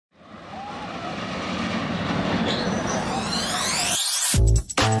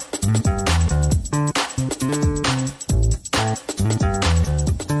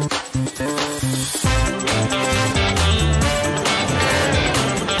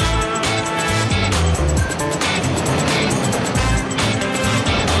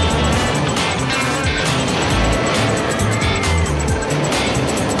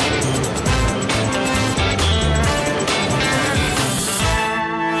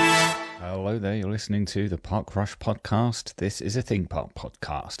Hello there, you're listening to the Park Rush podcast. This is a theme park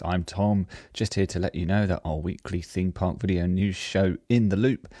podcast. I'm Tom, just here to let you know that our weekly theme park video news show In the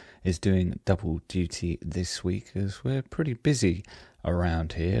Loop is doing double duty this week as we're pretty busy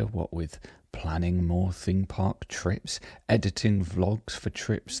around here, what with planning more theme park trips, editing vlogs for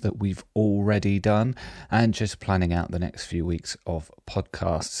trips that we've already done, and just planning out the next few weeks of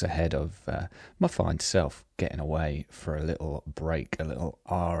podcasts ahead of my fine self getting away for a little break, a little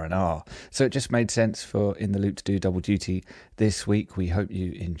R&R. So it just made sense for In the Loop to do double duty this week. We hope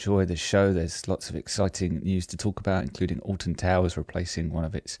you enjoy the show. There's lots of exciting news to talk about, including Alton Towers replacing one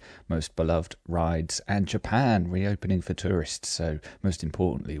of its most beloved rides and Japan reopening for tourists. So most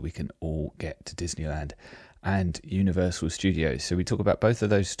importantly, we can all get to Disneyland and Universal Studios. So we talk about both of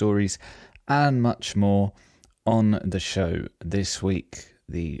those stories and much more on the show this week.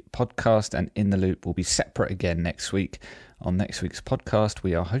 The podcast and In the Loop will be separate again next week. On next week's podcast,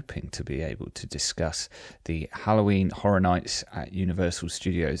 we are hoping to be able to discuss the Halloween Horror Nights at Universal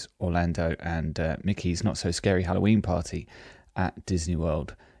Studios Orlando and Mickey's Not So Scary Halloween Party at Disney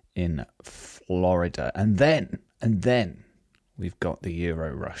World in Florida. And then we've got the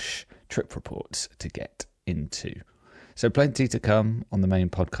Euro Rush trip reports to get into. So plenty to come on the main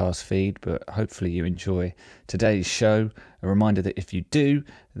podcast feed, but hopefully you enjoy today's show. A reminder that if you do,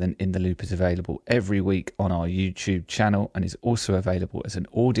 then In the Loop is available every week on our YouTube channel and is also available as an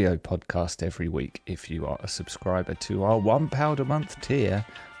audio podcast every week if you are a subscriber to our £1 a month tier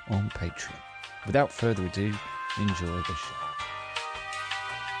on Patreon. Without further ado, enjoy the show.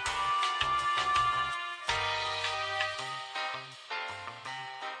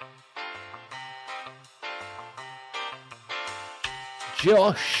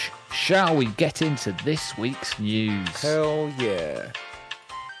 Josh, shall we get into this week's news? Hell yeah.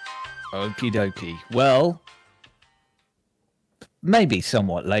 Okie dokie. Well, maybe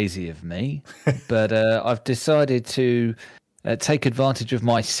somewhat lazy of me, but I've decided to take advantage of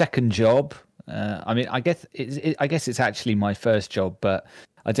my second job. I guess it's actually my first job, but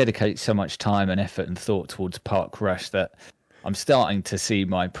I dedicate so much time and effort and thought towards Park Rush that I'm starting to see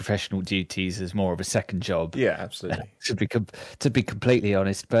my professional duties as more of a second job. Yeah, absolutely. To be completely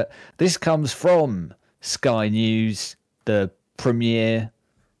honest, but this comes from Sky News, the premier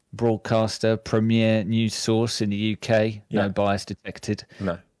broadcaster, premier news source in the UK. Yeah. No bias detected.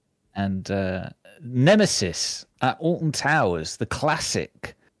 No. And Nemesis at Alton Towers, the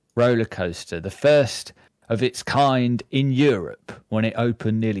classic roller coaster, the first of its kind in Europe when it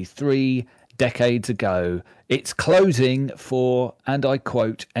opened nearly 3 decades ago. It's closing for, and I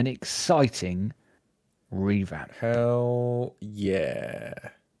quote, an exciting revamp. Hell yeah.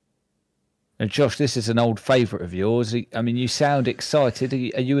 Now, Josh, this is an old favourite of yours. I mean, you sound excited.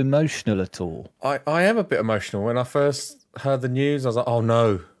 Are you emotional at all? I am a bit emotional. When I first heard the news, I was like, oh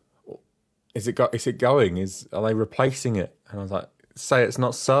no. Is it going? Are they replacing it? And I was like, say it's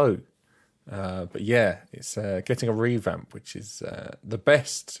not so. But yeah, it's getting a revamp, which is the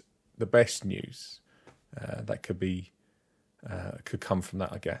best news that could come from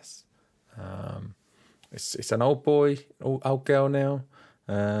that, I guess. It's an old boy, old girl now.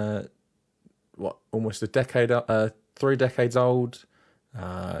 Almost 3 decades old.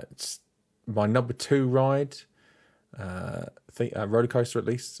 It's my number 2 ride. Roller coaster, at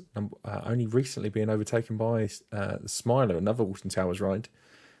least. Only recently being overtaken by the Smiler, another Alton Towers ride.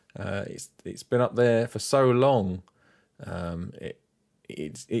 It's been up there for so long.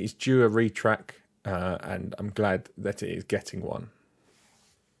 It's due a retrack, and I'm glad that it is getting one.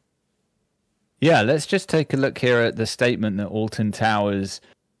 Yeah, let's just take a look here at the statement that Alton Towers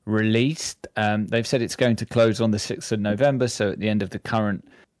released. They've said it's going to close on the 6th of November, so at the end of the current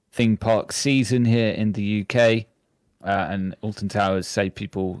theme park season here in the UK. And Alton Towers say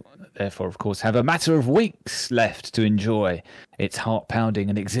people, therefore, of course, have a matter of weeks left to enjoy its heart-pounding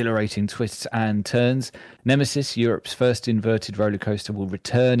and exhilarating twists and turns. Nemesis, Europe's first inverted roller coaster, will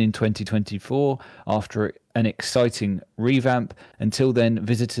return in 2024 after an exciting revamp. Until then,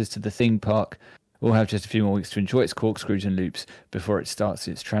 visitors to the theme park will have just a few more weeks to enjoy its corkscrews and loops before it starts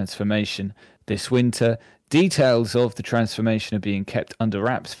its transformation this winter. Details of the transformation are being kept under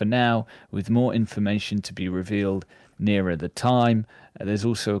wraps for now, with more information to be revealed nearer the time. There's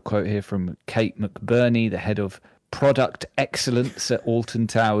also a quote here from Kate McBurney, the head of product excellence at Alton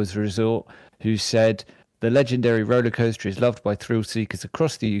Towers Resort, who said, "The legendary roller coaster is loved by thrill seekers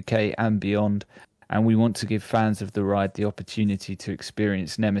across the UK and beyond, and we want to give fans of the ride the opportunity to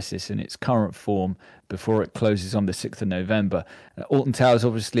experience Nemesis in its current form before it closes on the 6th of November. Alton Towers,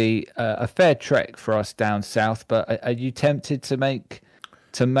 obviously, a fair trek for us down south, but are you tempted to make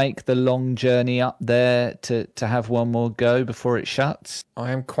to make the long journey up there to have one more go before it shuts?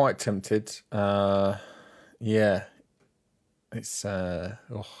 I am quite tempted. Yeah, it's it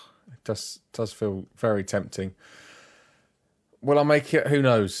does feel very tempting. Will I make it? Who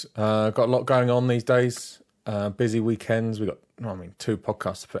knows? Got a lot going on these days. Busy weekends. We got, two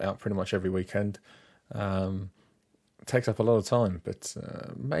podcasts to put out pretty much every weekend. It takes up a lot of time, but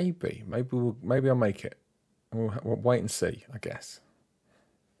maybe I'll make it. We'll wait and see, I guess.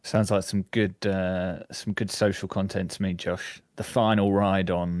 Sounds like some good social content to me, Josh. The final ride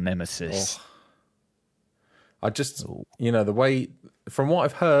on Nemesis. Oh. I just, the way, from what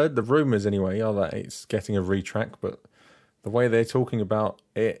I've heard, the rumours anyway, are that it's getting a retrack, but the way they're talking about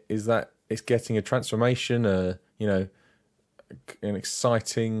it is that it's getting a transformation, an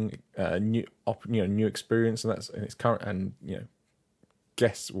exciting new experience, and that's in its current, and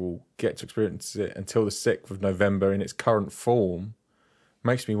guests will get to experience it until the 6th of November in its current form.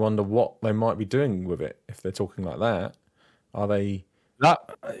 Makes me wonder what they might be doing with it if they're talking like that. Are they?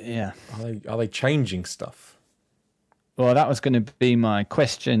 Are they changing stuff? Well, that was going to be my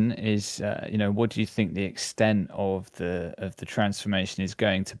question. Is what do you think the extent of the transformation is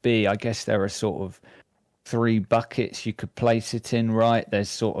going to be? I guess there are sort of 3 buckets you could place it in, right? There's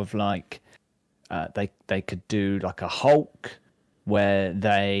sort of like they could do like a Hulk, where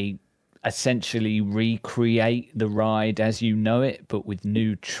they essentially recreate the ride as you know it, but with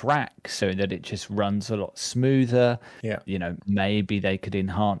new tracks so that it just runs a lot smoother. Yeah. Maybe they could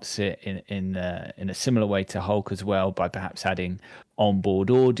enhance it in a similar way to Hulk as well, by perhaps adding onboard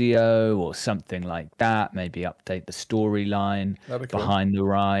audio or something like that. Maybe update the storyline behind the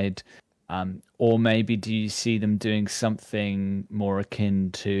ride. Or maybe do you see them doing something more akin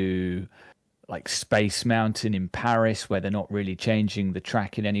to like Space Mountain in Paris, where they're not really changing the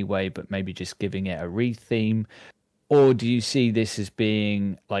track in any way, but maybe just giving it a re-theme? Or do you see this as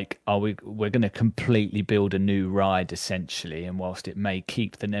being like, we're going to completely build a new ride, essentially, and whilst it may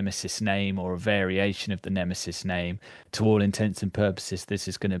keep the Nemesis name or a variation of the Nemesis name, to all intents and purposes, this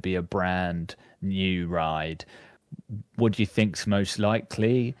is going to be a brand new ride? What do you think's most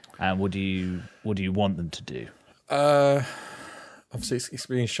likely, and what do you want them to do? Obviously, it's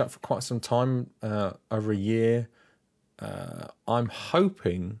been shut for quite some time, over a year. I'm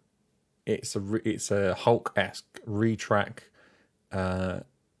hoping it's a Hulk-esque retrack,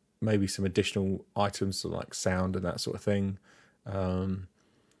 maybe some additional items like sound and that sort of thing.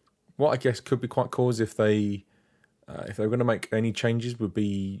 What I guess could be quite cool is if they were going to make any changes, would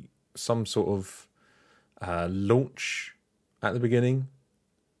be some sort of launch at the beginning.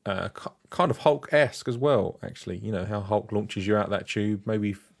 Kind of Hulk-esque as well, actually. How Hulk launches you out that tube.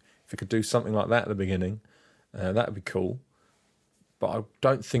 Maybe if it could do something like that at the beginning, that would be cool. But I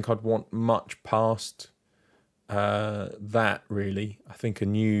don't think I'd want much past that, really. I think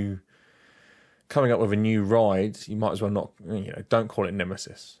coming up with a new ride, you might as well not. Don't call it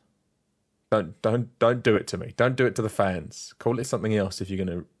Nemesis. Don't do it to me. Don't do it to the fans. Call it something else if you're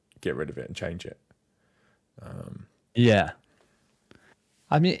going to get rid of it and change it. Yeah.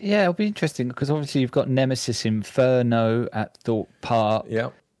 I mean, yeah, it'll be interesting because obviously you've got Nemesis Inferno at Thorpe Park.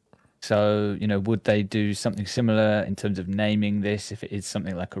 Yeah. So, would they do something similar in terms of naming this? If it is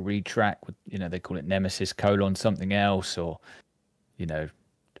something like a retrack, they call it Nemesis : something else, or,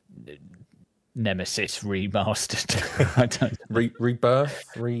 Nemesis remastered. I don't know. Rebirth.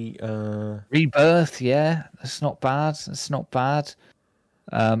 Rebirth. Yeah, that's not bad.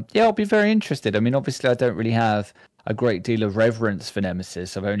 I'll be very interested. I mean, obviously, I don't really have a great deal of reverence for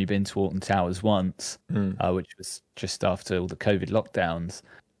Nemesis. I've only been to Alton Towers once, which was just after all the COVID lockdowns.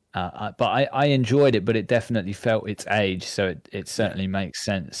 But I enjoyed it, but it definitely felt its age. So it certainly makes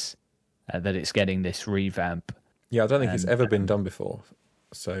sense that it's getting this revamp. Yeah, I don't think it's ever been done before.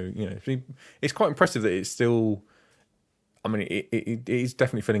 So, it's quite impressive that it's still... I mean, it is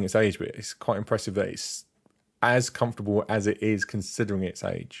definitely feeling its age, but it's quite impressive that it's as comfortable as it is considering its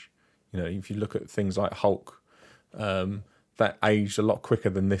age. If you look at things like Hulk, that aged a lot quicker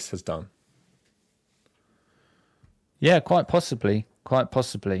than this has done. Yeah, quite possibly.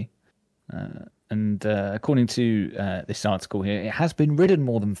 And according to this article here, it has been ridden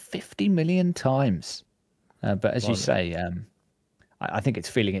more than 50 million times. But as you say, I think it's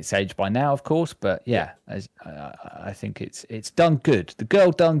feeling its age by now, of course. But yeah, I think it's done good. The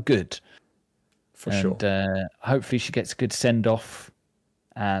girl done good. For sure. Hopefully she gets a good send-off.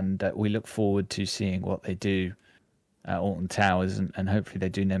 And we look forward to seeing what they do at Alton Towers, and hopefully they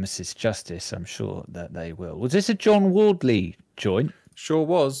do Nemesis justice. I'm sure that they will. Was this a John Wardley joint? Sure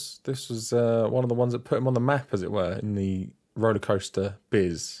was. This was one of the ones that put him on the map, as it were, in the roller coaster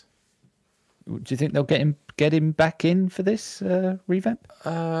biz. Do you think they'll get him back in for this revamp?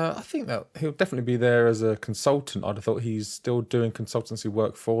 I think that he'll definitely be there as a consultant. I'd have thought he's still doing consultancy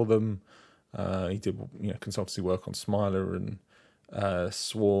work for them. He did, consultancy work on Smiler and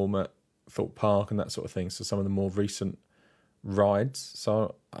Swarm at Thorpe Park and that sort of thing. So some of the more recent rides.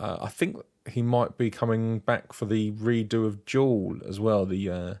 So I think he might be coming back for the redo of Jewel as well.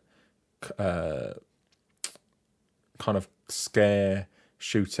 The kind of scare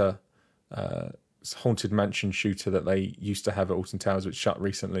shooter, haunted mansion shooter that they used to have at Alton Towers, which shut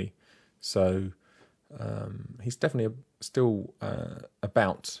recently. So he's definitely still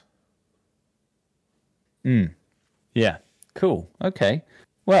about. Yeah, cool. Okay.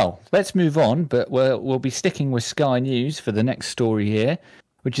 Well, let's move on, but we'll be sticking with Sky News for the next story here,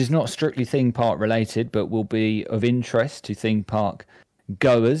 which is not strictly theme park related, but will be of interest to theme park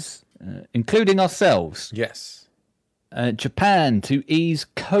goers, including ourselves. Yes. Japan to ease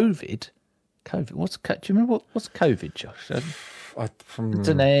COVID. COVID. Do you remember what's COVID, Josh? It's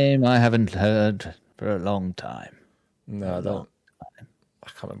a name I haven't heard for a long time. No, I don't. I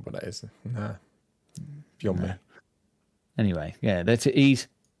can't remember what that is. No. Beyond me. Anyway, yeah, they're to ease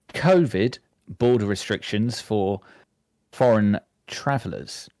COVID border restrictions for foreign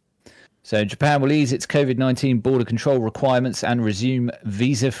travellers. So Japan will ease its COVID-19 border control requirements and resume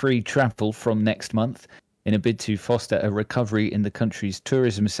visa-free travel from next month. In a bid to foster a recovery in the country's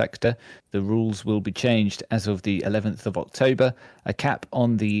tourism sector, the rules will be changed as of the 11th of October. A cap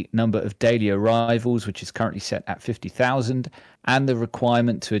on the number of daily arrivals, which is currently set at 50,000, and the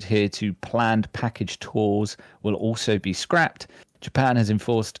requirement to adhere to planned package tours will also be scrapped. Japan has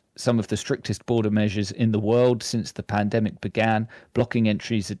enforced some of the strictest border measures in the world since the pandemic began, blocking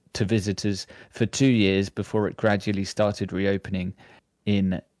entries to visitors for 2 years before it gradually started reopening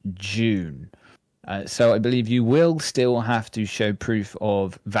in June. So I believe you will still have to show proof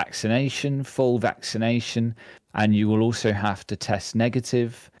of vaccination, full vaccination, and you will also have to test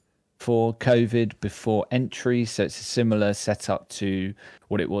negative for COVID before entry. So it's a similar setup to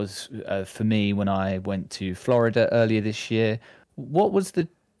what it was for me when I went to Florida earlier this year. What were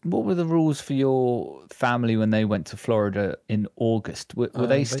the rules for your family when they went to Florida in August? Were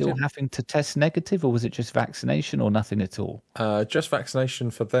they still having to test negative, or was it just vaccination or nothing at all? Just vaccination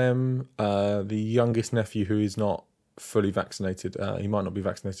for them. The youngest nephew, who is not fully vaccinated, he might not be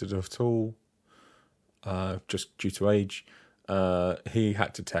vaccinated at all, just due to age. He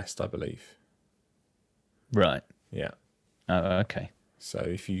had to test, I believe. Right. Yeah. Oh, okay. So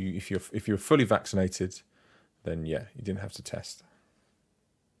if you're fully vaccinated, then yeah, you didn't have to test.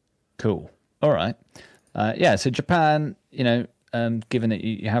 Cool. All right. So Japan, given that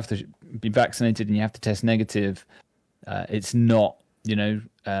you have to be vaccinated and you have to test negative, it's not,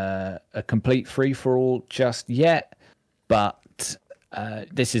 a complete free-for-all just yet. But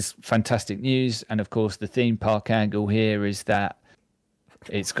this is fantastic news. And, of course, the theme park angle here is that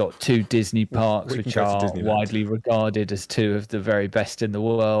it's got 2 Disney parks, which are widely regarded as 2 of the very best in the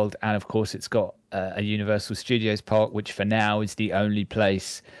world. And, of course, it's got a Universal Studios park, which for now is the only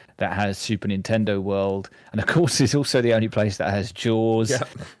place that has Super Nintendo World, and of course it's also the only place that has Jaws.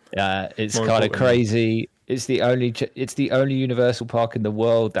 It's kind of crazy. It's the only Universal park in the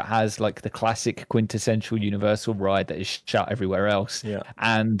world that has like the classic quintessential Universal ride that is shut everywhere else,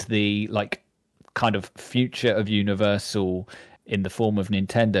 and the like kind of future of Universal in the form of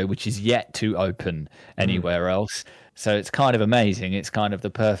Nintendo, which is yet to open anywhere else. So it's kind of amazing. It's kind of the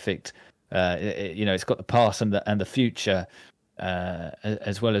perfect, it's got the past and the future.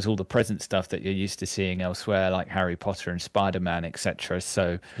 As well as all the present stuff that you're used to seeing elsewhere, like Harry Potter and Spider-Man, etc.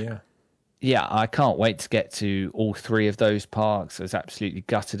 So, I can't wait to get to all 3 of those parks. I was absolutely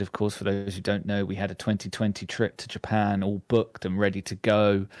gutted, of course. For those who don't know, we had a 2020 trip to Japan all booked and ready to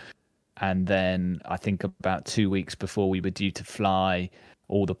go. And then I think about 2 weeks before we were due to fly,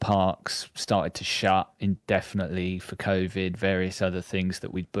 all the parks started to shut indefinitely for COVID. Various other things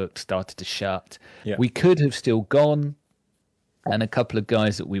that we'd booked started to shut. We could have still gone. And a couple of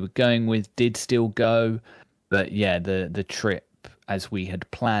guys that we were going with did still go. But the trip as we had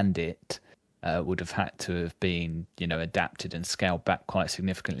planned it would have had to have been, adapted and scaled back quite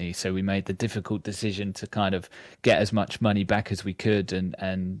significantly. So we made the difficult decision to kind of get as much money back as we could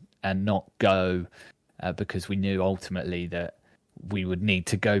and not go because we knew ultimately that we would need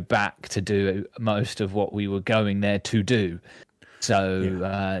to go back to do most of what we were going there to do.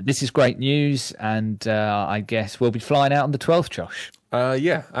 So this is great news, and I guess we'll be flying out on the 12th, Josh.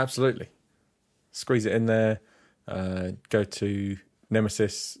 Yeah, absolutely. Squeeze it in there. Go to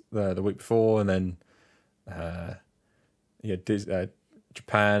Nemesis the week before, and then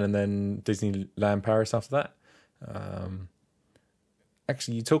Japan, and then Disneyland Paris after that.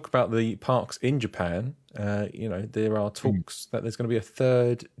 actually, you talk about the parks in Japan. There are talks that there's going to be a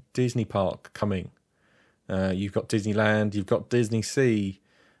third Disney park coming. You've got Disneyland, you've got Disney Sea.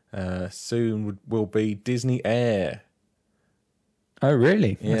 Soon will be Disney Air. Oh,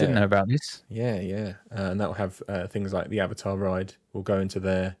 really? Yeah. I didn't know about this. Yeah. And that will have things like the Avatar ride will go into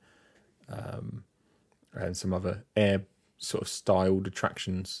there, and some other air sort of styled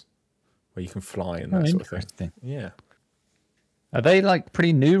attractions where you can fly and that sort of thing. Yeah. Are they like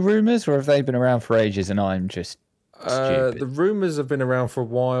pretty new rumors, or have they been around for ages and I'm just stupid? The rumors have been around for a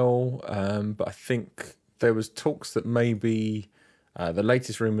while, but I think there was talks that maybe the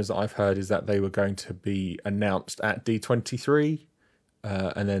latest rumors that I've heard is that they were going to be announced at D23,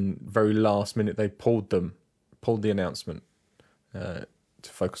 and then very last minute they pulled the announcement to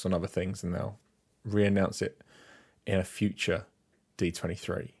focus on other things, and they'll re-announce it in a future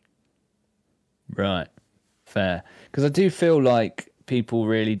D23. Right. Fair. Because I do feel like people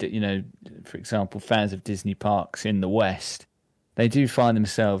really, for example, fans of Disney parks in the West, they do find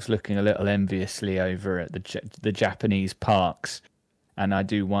themselves looking a little enviously over at the Japanese parks. And I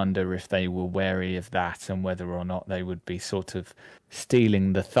do wonder if they were wary of that and whether or not they would be sort of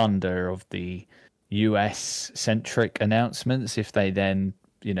stealing the thunder of the US-centric announcements if they then,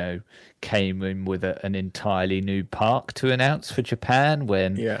 came in with an entirely new park to announce for Japan,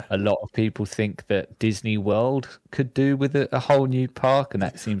 when a lot of people think that Disney World could do with a whole new park, and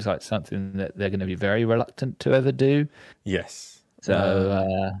that seems like something that they're going to be very reluctant to ever do. Yes.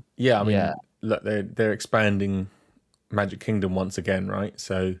 So, look, they're expanding Magic Kingdom once again, right?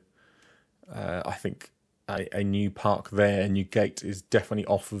 So I think a new park there, a new gate, is definitely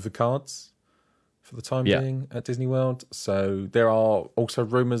off of the cards for the time being at Disney World. So there are also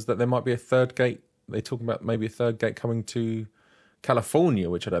rumors that there might be a third gate. They're talking about maybe a third gate coming to California,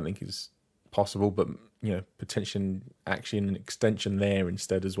 which I don't think is possible, but potentially actually an extension there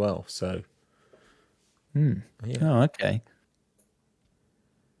instead as well. So, Oh, okay.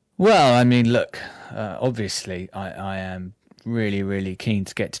 Well, I mean, look, obviously, I am really, really keen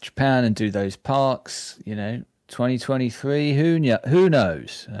to get to Japan and do those parks. 2023. Who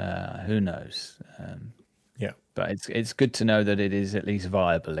knows? Who knows? But it's good to know that it is at least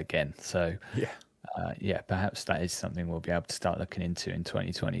viable again. So perhaps that is something we'll be able to start looking into in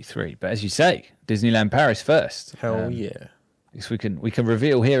 2023. But as you say, Disneyland Paris first. Hell yeah! Because we can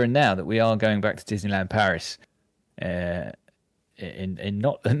reveal here and now that we are going back to Disneyland Paris. In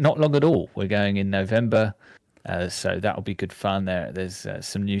not long at all. We're going in November. So that'll be good fun. There's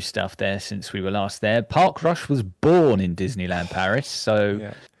some new stuff there since we were last there. Park Rush was born in Disneyland Paris,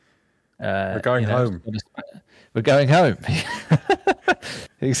 so we're going home. We're going home.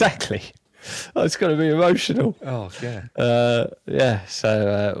 Exactly. Oh, it's going to be emotional. Oh yeah.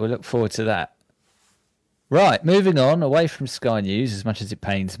 So we'll look forward to that. Right, moving on away from Sky News, as much as it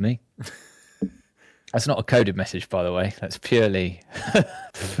pains me. That's not a coded message, by the way. That's purely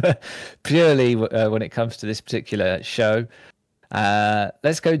when it comes to this particular show.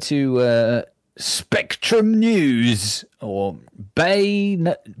 Let's go to Spectrum News, or Bay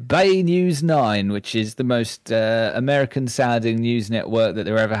News 9, which is the most American-sounding news network that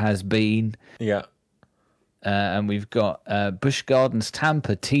there ever has been. Yeah. And we've got Busch Gardens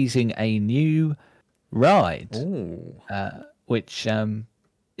Tampa teasing a new ride, which...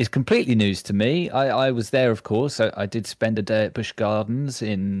 is completely news to me. I was there, of course. I did spend a day at Busch Gardens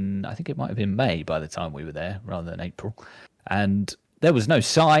in, I think it might have been May by the time we were there, rather than April. And there was no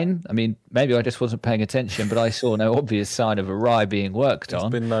sign. I mean, maybe I just wasn't paying attention, but I saw no obvious sign of a ride being worked on.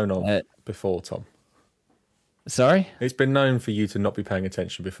 It's been known of before, Tom. Sorry? It's been known for you to not be paying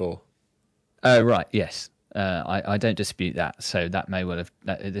attention before. Oh, right, yes. I don't dispute that. So that may well have,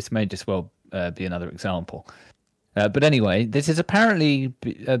 this may just well be another example. But anyway, this is apparently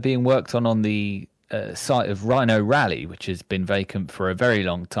being worked on the site of Rhino Rally, which has been vacant for a very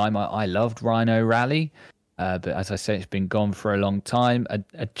long time. I loved Rhino Rally, but as I say, it's been gone for a long time.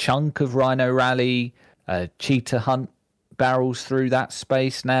 A chunk of Rhino Rally, Cheetah Hunt barrels through that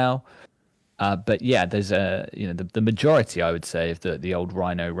space now. But yeah, there's the majority, I would say, of the old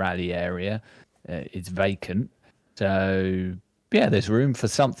Rhino Rally area is vacant. So... yeah, there's room for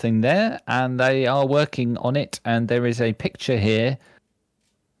something there, and they are working on it. And there is a picture here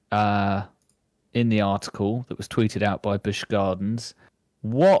in the article that was tweeted out by Busch Gardens.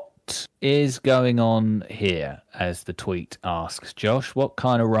 What is going on here, as the tweet asks? Josh, what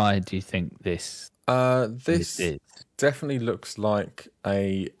kind of ride do you think this is? Definitely looks like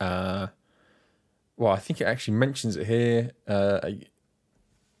a... well, I think it actually mentions it here,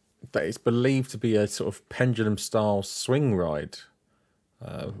 that it's believed to be a sort of pendulum-style swing ride.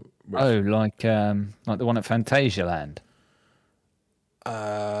 Like the one at Fantasialand?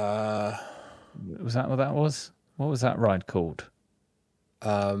 Uh, Was that what that was? What was that ride called? You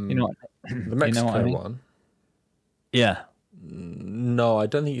know what? the You know what I Mexico mean? one. Yeah. No, I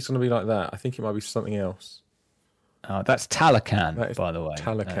don't think it's going to be like that. I think it might be something else. That's Talakan, That is by the way.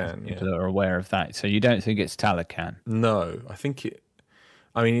 Talakan, yeah. People are aware of that. So you don't think it's Talakan? No, I think it.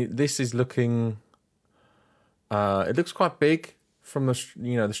 I mean, this is looking. It looks quite big from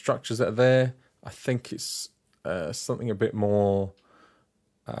the structures that are there. I think it's something a bit more.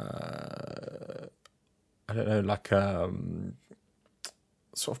 I don't know, like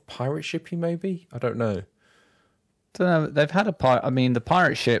sort of pirate shippy, maybe. I don't know. Don't know. They've had a pirate. I mean, the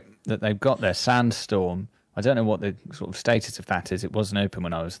pirate ship that they've got there, Sandstorm. I don't know what the sort of status of that is. It wasn't open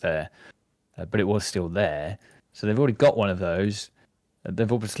when I was there, but it was still there. So they've already got one of those.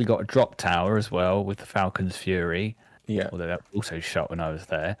 They've obviously got a drop tower as well with the Falcon's Fury. Yeah. Although that was also shot when I was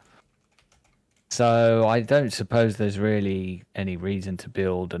there. So I don't suppose there's really any reason to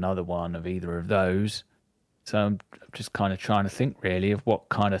build another one of either of those. So I'm just kind of trying to think really of what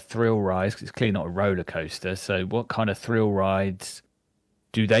kind of thrill rides, 'cause it's clearly not a roller coaster. So what kind of thrill rides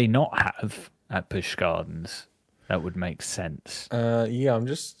do they not have at Busch Gardens? That would make sense. Yeah, I've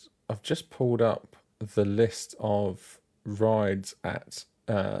just pulled up the list of rides at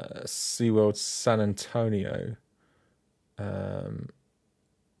SeaWorld San Antonio. Trying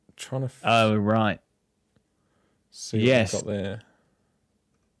to Oh, right. see what Yes. they've got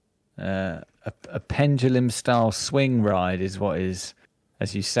there. A pendulum style swing ride is what is,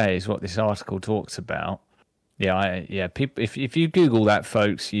 as you say, is what this article talks about. Yeah, people. If you Google that,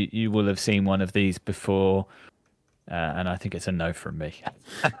 folks, you will have seen one of these before, and I think it's a no from me.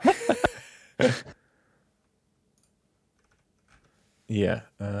 Yeah.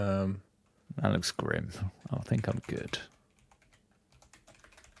 That looks grim. I think I'm good.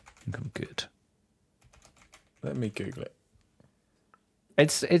 I'm good. Let me Google it.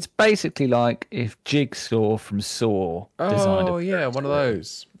 It's basically like if Jigsaw from Saw designed Oh a yeah, one of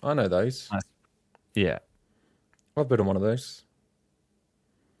those. I know those. Yeah. I've been on one of those.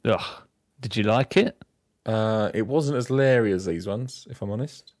 Ugh. Did you like it? It wasn't as leery as these ones, if I'm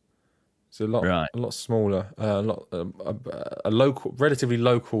honest. It's a Right. lot smaller, a local, relatively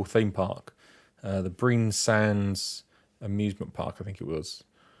local theme park, the Breen Sands amusement park, I think it was.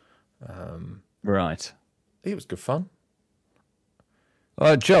 Right. It was good fun.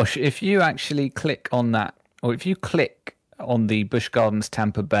 Josh, if you actually click on that, or if you click on the Busch Gardens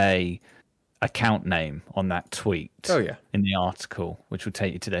Tampa Bay account name on that tweet Oh yeah, in the article, which will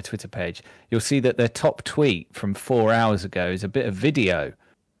take you to their Twitter page, you'll see that their top tweet from 4 hours ago is a bit of video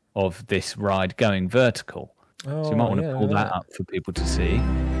of this ride going vertical. So you might want to pull that up for people to see.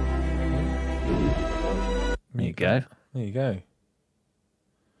 There you go. There you go.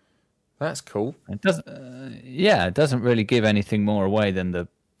 That's cool. It doesn't. It doesn't really give anything more away than the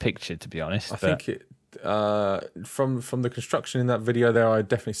picture, to be honest. I think it from the construction in that video there, I'd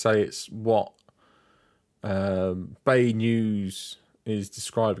definitely say it's what Bay News is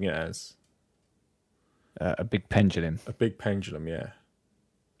describing it as. A big pendulum. A big pendulum, yeah.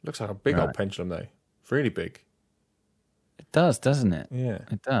 Looks like a big old pendulum though. Really big. It does, doesn't it? Yeah.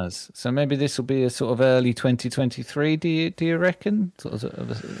 It does. So maybe this will be a sort of early 2023. Do you reckon? Sort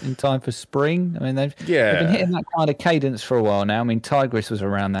of in time for spring. I mean, they've been hitting that kind of cadence for a while now. I mean, Tigris was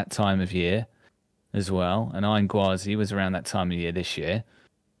around that time of year as well, and Iron Gwazi was around that time of year this year.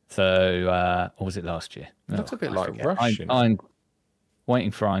 So, or was it last year? It looks a bit like Rush.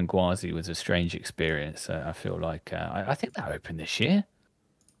 Waiting for Iron Gwazi was a strange experience. I feel like I think that opened this year.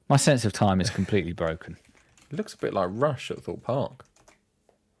 My sense of time is completely broken. It looks a bit like Rush at Thorpe Park.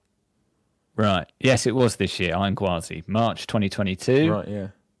 Right. Yes, it was this year. Iron Gwazi, March 2022. Right, yeah.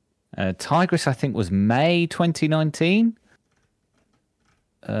 Tigris, I think, was May 2019.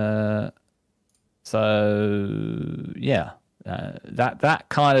 So yeah,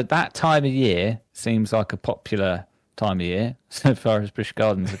 that time of year seems like a popular time of year so far as Busch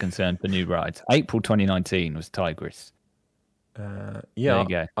Gardens are concerned for new rides. April 2019 was Tigris. Yeah, there you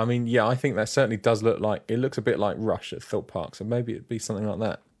go. I mean, yeah, I think that certainly does look like it looks a bit like Rush at Thorpe Park. So maybe it'd be something like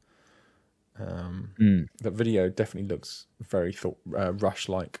that. The video definitely looks very Rush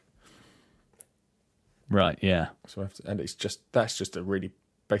like. Right. Yeah. So and that's just a really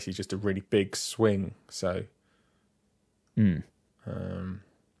big swing. So. Did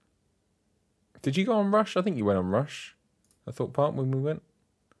you go on Rush? I think you went on Rush at Thorpe Park when we went.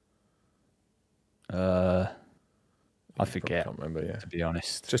 I forget. I can't remember. Yeah, to be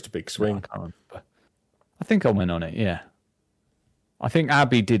honest, just a big swing. No, I can't remember. I think I went on it. Yeah. I think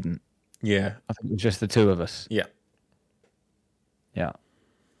Abby didn't. Yeah. I think it was just the two of us. Yeah. Yeah.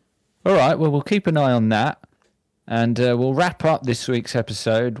 All right. Well, we'll keep an eye on that. And we'll wrap up this week's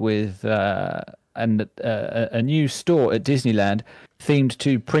episode with a new store at Disneyland themed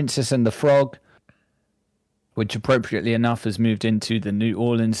to Princess and the Frog, which appropriately enough has moved into the New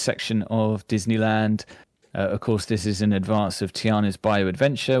Orleans section of Disneyland. Of course, this is in advance of Tiana's Bayou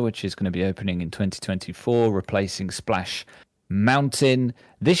Adventure, which is going to be opening in 2024, replacing Splash Mountain.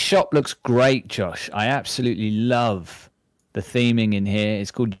 This shop looks great, Josh. I absolutely love the theming in here.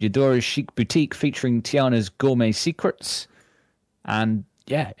 It's called Eudora's Chic Boutique, featuring Tiana's gourmet secrets. And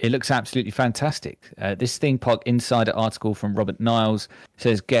yeah, it looks absolutely fantastic. This theme park insider article from Robert Niles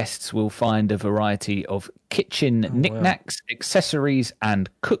says guests will find a variety of kitchen knickknacks, accessories, and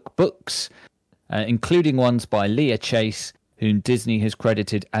cookbooks, including ones by Leah Chase, whom Disney has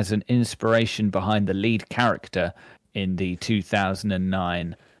credited as an inspiration behind the lead character in the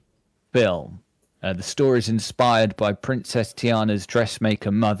 2009 film. The store is inspired by Princess Tiana's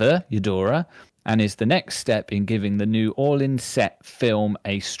dressmaker mother, Eudora, and is the next step in giving the New Orleans set film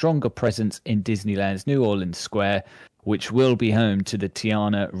a stronger presence in Disneyland's New Orleans Square, which will be home to the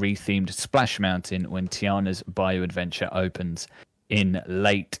Tiana rethemed Splash Mountain when Tiana's Bayou Adventure opens in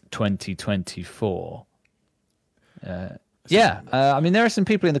late 2024. I mean, there are some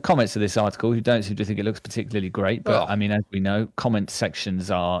people in the comments of this article who don't seem to think it looks particularly great, but I mean, as we know, comment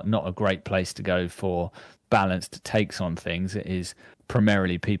sections are not a great place to go for balanced takes on things. It is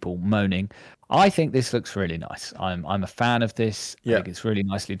primarily people moaning. I think this looks really nice. I'm a fan of this. I think it's really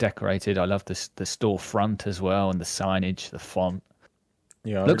nicely decorated. I love the store front as well, and the signage, the font.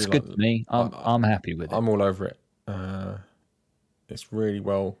 Yeah, looks really good to me. I'm happy with it. I'm all over it. It's really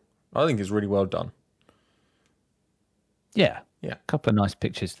well. I think it's really well done. Yeah. A couple of nice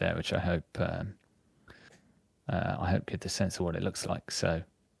pictures there, which I hope give the sense of what it looks like. So,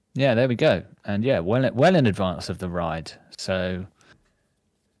 yeah, there we go. And yeah, well in advance of the ride. So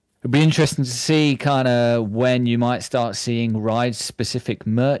it'll be interesting to see kind of when you might start seeing ride-specific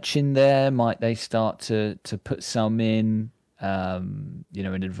merch in there. Might they start to put some in,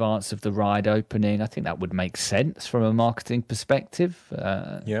 in advance of the ride opening? I think that would make sense from a marketing perspective.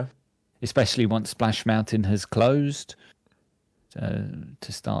 Especially once Splash Mountain has closed.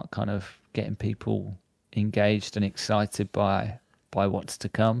 To start kind of getting people engaged and excited by what's to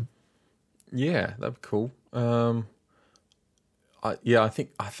come. Yeah, that'd be cool. I think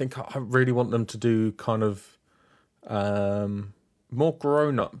I really want them to do kind of more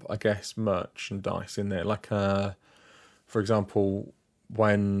grown up, I guess, merchandise in there. Like, for example,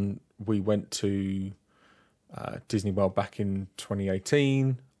 when we went to Disney World back in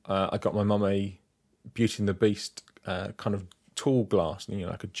 2018, I got my mum a Beauty and the Beast kind of tall glass,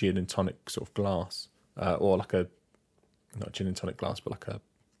 like a gin and tonic sort of glass, or like not gin and tonic glass, but like a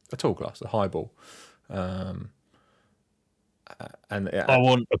tall glass, a highball. And I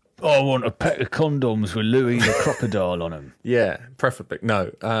want a pack of condoms with Louis the Crocodile on them. Yeah, preferably.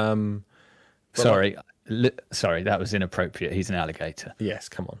 No. Sorry, that was inappropriate. He's an alligator. Yes,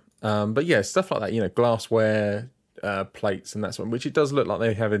 come on. But yeah, stuff like that. Glassware, plates, and that sort of, which it does look like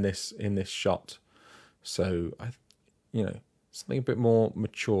they have in this shot. So something a bit more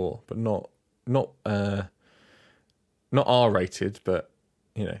mature, but not R-rated, but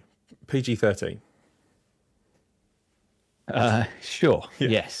PG-13. Sure. Yeah.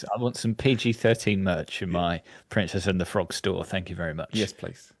 Yes, I want some PG-13 merch in my Princess and the Frog store. Thank you very much. Yes,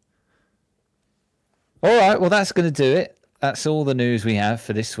 please. All right. Well, that's going to do it. That's all the news we have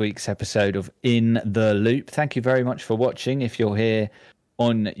for this week's episode of In the Loop. Thank you very much for watching. If you're here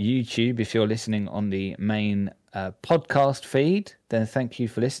on YouTube, if you're listening on the main podcast feed, then thank you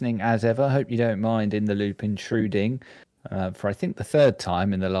for listening as ever. Hope you don't mind In the Loop intruding for I think the third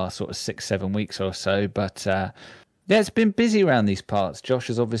time in the last sort of 6-7 weeks or so. But it's been busy around these parts. Josh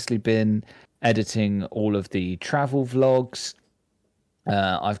has obviously been editing all of the travel vlogs.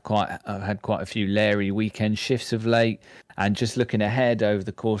 I've had quite a few Larry weekend shifts of late, and just looking ahead over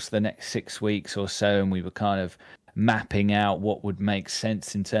the course of the next 6 weeks or so, and we were kind of mapping out what would make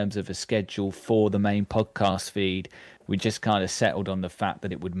sense in terms of a schedule for the main podcast feed. We just kind of settled on the fact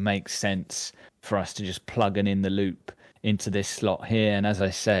that it would make sense for us to just plug an In the Loop into this slot here. And as I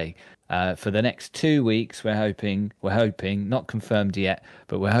say, for the next 2 weeks, we're hoping, not confirmed yet,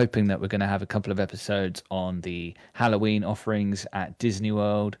 but we're hoping that we're going to have a couple of episodes on the Halloween offerings at Disney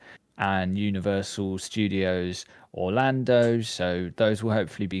World and Universal Studios Orlando. So those will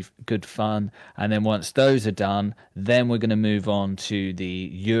hopefully be good fun. And then once those are done, then we're going to move on to the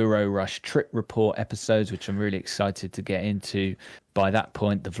Euro Rush trip report episodes, which I'm really excited to get into. By that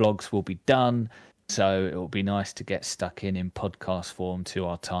point, the vlogs will be done. So it will be nice to get stuck in podcast form to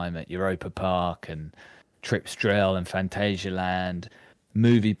our time at Europa Park and Trips Drill and Fantasia Land.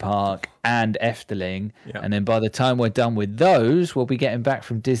 Movie Park, and Efteling. Yeah. And then by the time we're done with those, we'll be getting back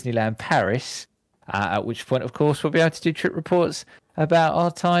from Disneyland Paris, at which point, of course, we'll be able to do trip reports about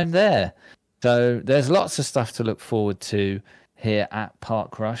our time there. So there's lots of stuff to look forward to here at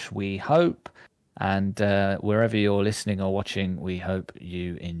Park Rush, we hope. And wherever you're listening or watching, we hope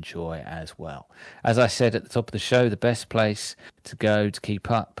you enjoy as well. As I said at the top of the show, the best place to go to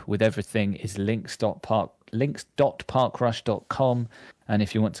keep up with everything is links.parkrush.com. And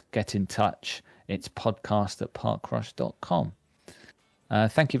if you want to get in touch, it's podcast@parkrush.com.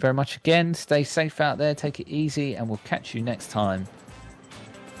 Thank you very much again. Stay safe out there. Take it easy, and we'll catch you next time.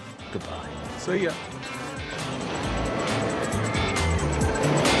 Goodbye. See ya.